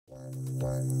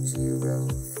101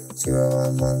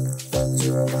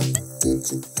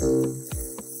 digital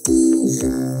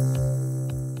deja.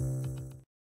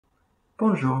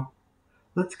 Bonjour.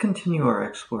 Let's continue our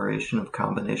exploration of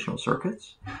combinational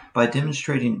circuits by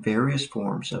demonstrating various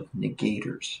forms of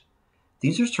negators.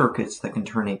 These are circuits that can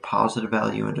turn a positive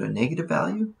value into a negative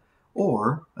value,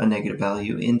 or a negative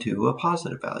value into a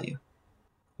positive value.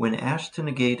 When asked to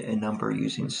negate a number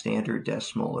using standard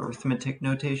decimal arithmetic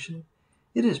notation,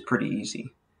 it is pretty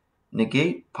easy.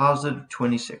 Negate positive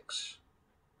 26.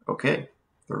 Okay,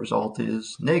 the result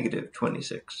is negative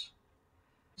 26.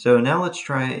 So now let's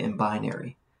try it in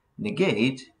binary.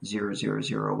 Negate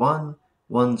 0001,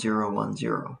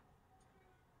 1010.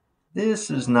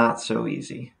 This is not so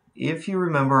easy. If you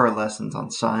remember our lessons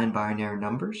on sign binary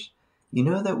numbers, you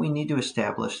know that we need to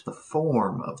establish the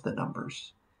form of the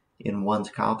numbers. In 1's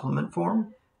complement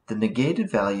form, the negated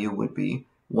value would be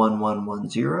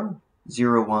 1110,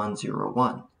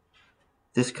 0101.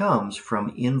 This comes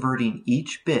from inverting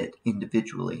each bit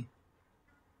individually.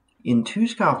 In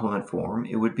 2's complement form,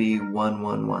 it would be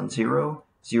 1110,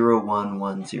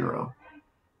 0110.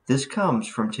 This comes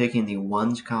from taking the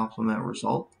 1's complement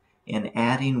result and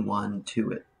adding 1 to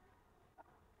it.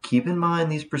 Keep in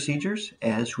mind these procedures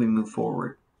as we move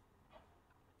forward.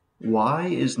 Why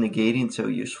is negating so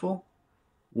useful?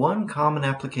 One common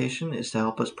application is to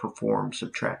help us perform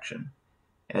subtraction.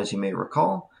 As you may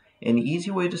recall, an easy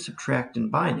way to subtract in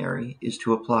binary is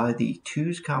to apply the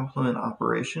 2's complement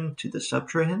operation to the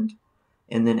subtrahend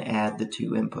and then add the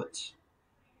 2 inputs.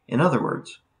 In other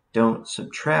words, don't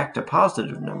subtract a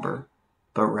positive number,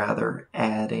 but rather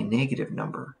add a negative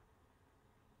number.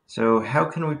 So how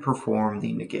can we perform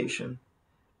the negation?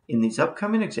 In these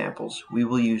upcoming examples, we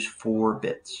will use 4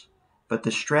 bits, but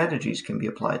the strategies can be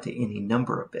applied to any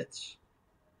number of bits.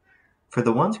 For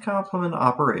the 1's complement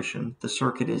operation, the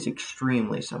circuit is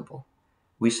extremely simple.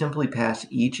 We simply pass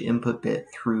each input bit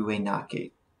through a NOT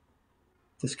gate.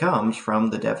 This comes from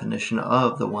the definition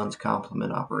of the 1's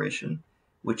complement operation,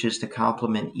 which is to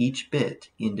complement each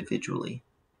bit individually.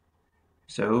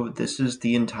 So this is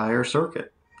the entire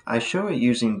circuit. I show it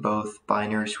using both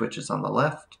binary switches on the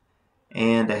left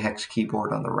and a hex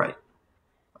keyboard on the right.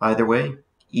 Either way,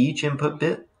 each input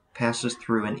bit passes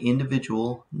through an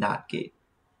individual NOT gate.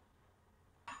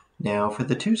 Now for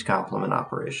the 2's complement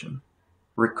operation.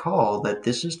 Recall that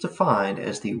this is defined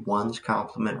as the 1's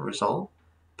complement result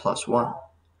plus 1.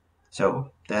 So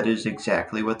that is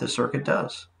exactly what the circuit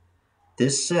does.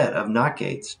 This set of NOT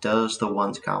gates does the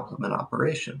 1's complement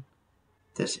operation.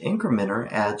 This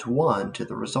incrementer adds 1 to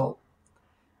the result.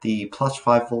 The plus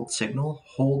 5 volt signal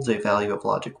holds a value of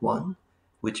logic 1,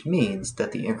 which means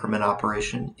that the increment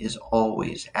operation is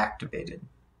always activated.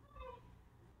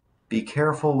 Be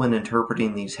careful when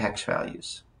interpreting these hex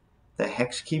values. The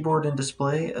hex keyboard and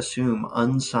display assume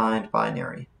unsigned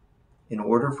binary. In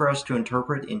order for us to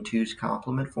interpret in 2's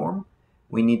complement form,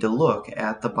 we need to look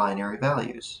at the binary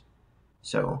values.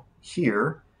 So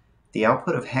here, the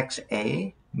output of hex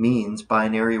A means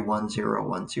binary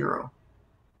 1010.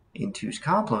 In 2's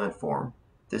complement form,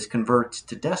 this converts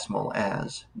to decimal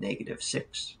as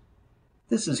 -6.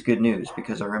 This is good news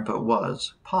because our input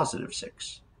was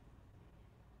 +6.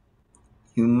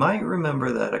 You might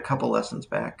remember that a couple lessons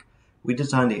back, we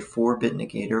designed a 4-bit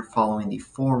negator following the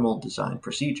formal design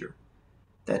procedure.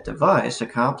 That device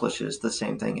accomplishes the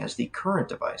same thing as the current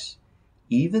device,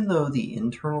 even though the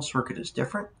internal circuit is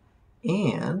different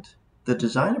and the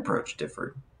design approach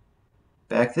differed.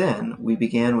 Back then, we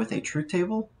began with a truth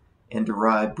table and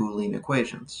derived Boolean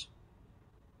equations.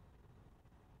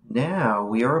 Now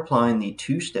we are applying the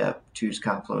 2-step 2's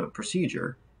complement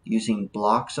procedure using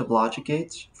blocks of logic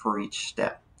gates for each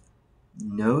step.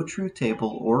 No truth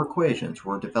table or equations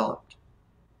were developed.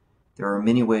 There are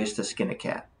many ways to skin a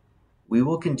cat. We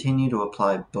will continue to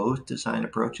apply both design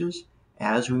approaches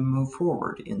as we move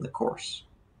forward in the course.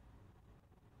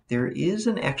 There is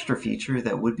an extra feature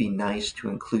that would be nice to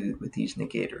include with these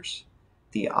negators,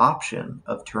 the option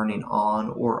of turning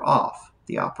on or off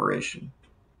the operation.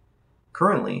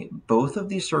 Currently, both of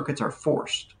these circuits are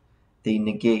forced. They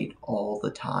negate all the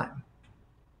time.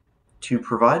 To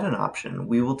provide an option,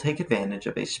 we will take advantage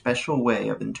of a special way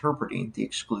of interpreting the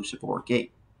exclusive OR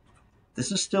gate.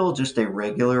 This is still just a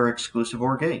regular exclusive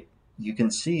OR gate. You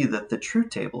can see that the truth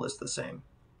table is the same.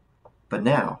 But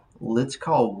now, let's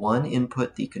call one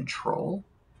input the control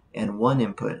and one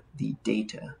input the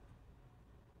data.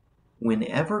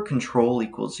 Whenever control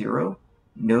equals 0,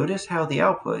 notice how the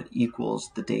output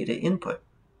equals the data input.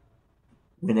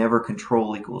 Whenever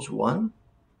control equals 1,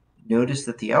 notice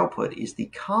that the output is the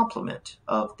complement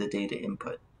of the data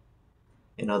input.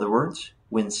 In other words,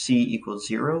 When C equals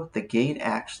 0, the gate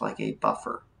acts like a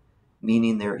buffer,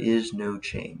 meaning there is no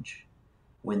change.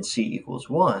 When C equals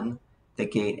 1, the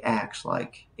gate acts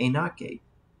like a NOT gate.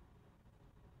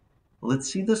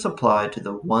 Let's see this applied to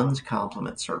the ones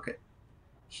complement circuit.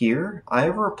 Here, I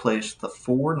have replaced the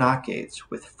 4 NOT gates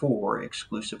with 4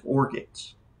 exclusive OR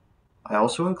gates. I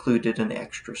also included an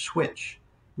extra switch,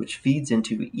 which feeds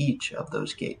into each of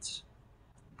those gates.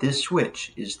 This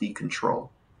switch is the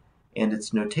control, and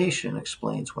its notation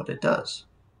explains what it does.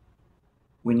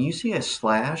 When you see a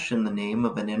slash in the name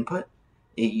of an input,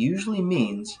 it usually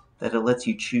means that it lets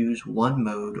you choose one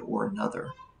mode or another.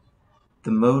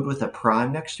 The mode with a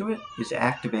prime next to it is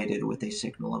activated with a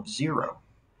signal of 0.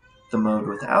 The mode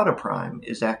without a prime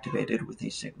is activated with a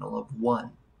signal of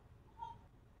 1.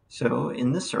 So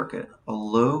in this circuit, a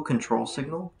low control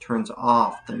signal turns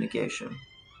off the negation.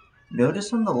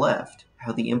 Notice on the left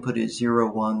how the input is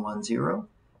 0, 1, 1, 0,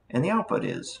 and the output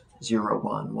is 0,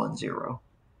 1, 1, 0.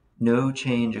 No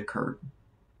change occurred.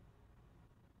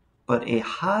 But a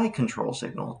high control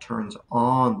signal turns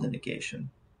on the negation.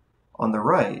 On the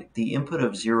right, the input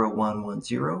of 0, 1, 1,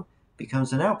 0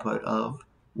 becomes an output of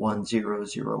 1, 0,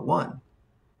 0, 1.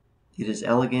 It is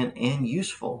elegant and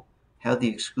useful how the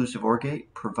exclusive OR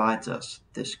gate provides us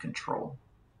this control.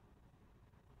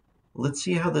 Let's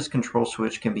see how this control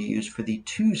switch can be used for the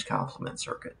twos complement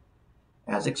circuit.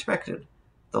 As expected,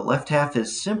 the left half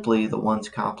is simply the ones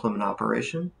complement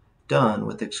operation done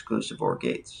with exclusive OR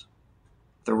gates.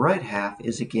 The right half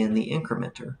is again the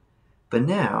incrementer, but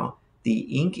now the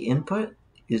inc input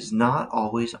is not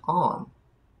always on.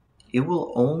 It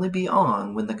will only be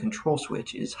on when the control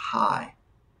switch is high.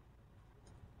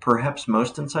 Perhaps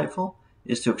most insightful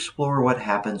is to explore what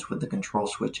happens when the control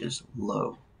switch is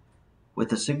low.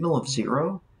 With a signal of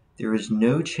 0, there is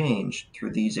no change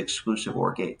through these exclusive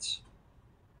OR gates.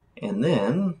 And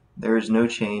then there is no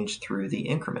change through the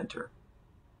incrementer.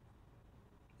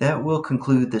 That will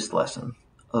conclude this lesson.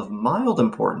 Of mild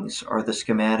importance are the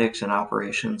schematics and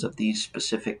operations of these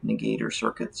specific negator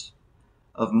circuits.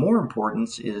 Of more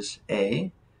importance is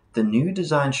A, the new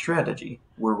design strategy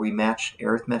where we matched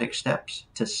arithmetic steps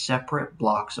to separate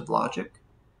blocks of logic,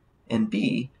 and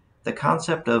B, the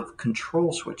concept of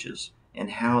control switches and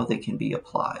how they can be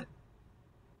applied.